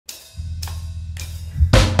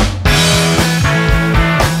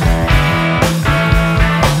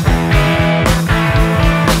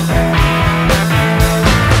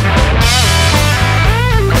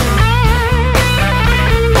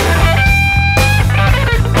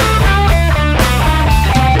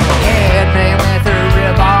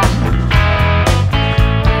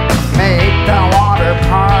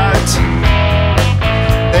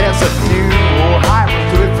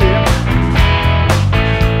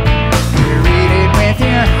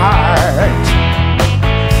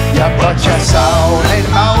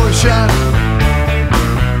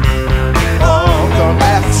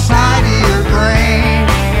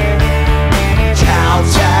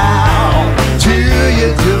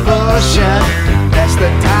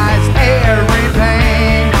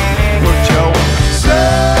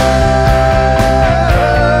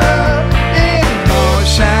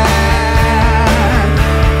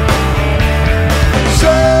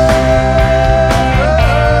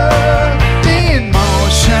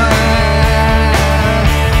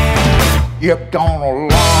You've gone a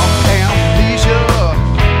long amnesia.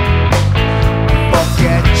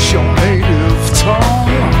 Forget your native tongue.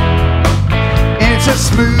 It's a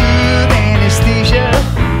smooth anesthesia.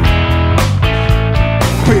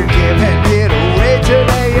 We're giving it away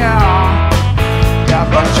today, y'all. Got a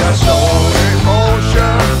bunch of soul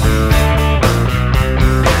emotion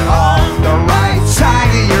on the right side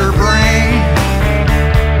of your brain.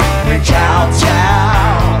 We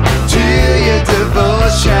kowtow to your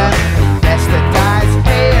devotion. Anesthetize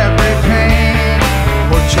every pain.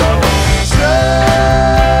 Put your soul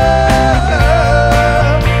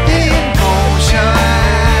in motion.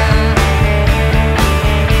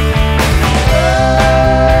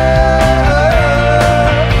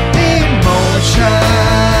 In motion.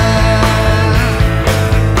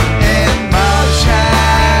 In motion.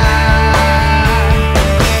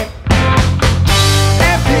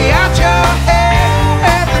 Empty out your head,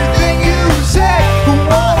 everything you said. Who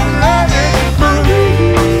wanna learn it free?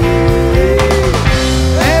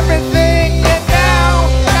 Everything you know,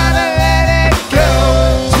 gotta let it go.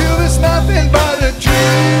 Till it's nothing but a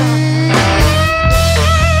dream.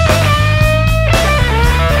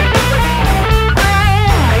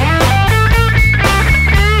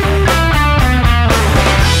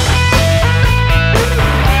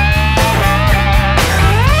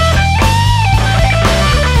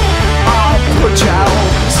 I'll put your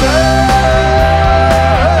soul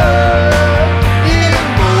in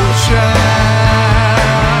motion.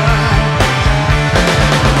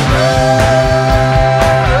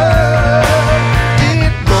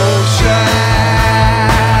 In motion.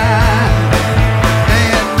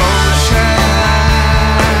 In motion.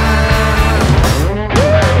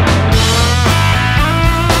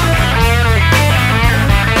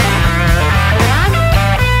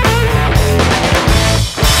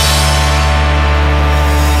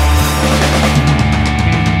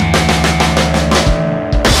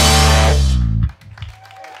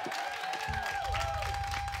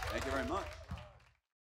 Thank you very much.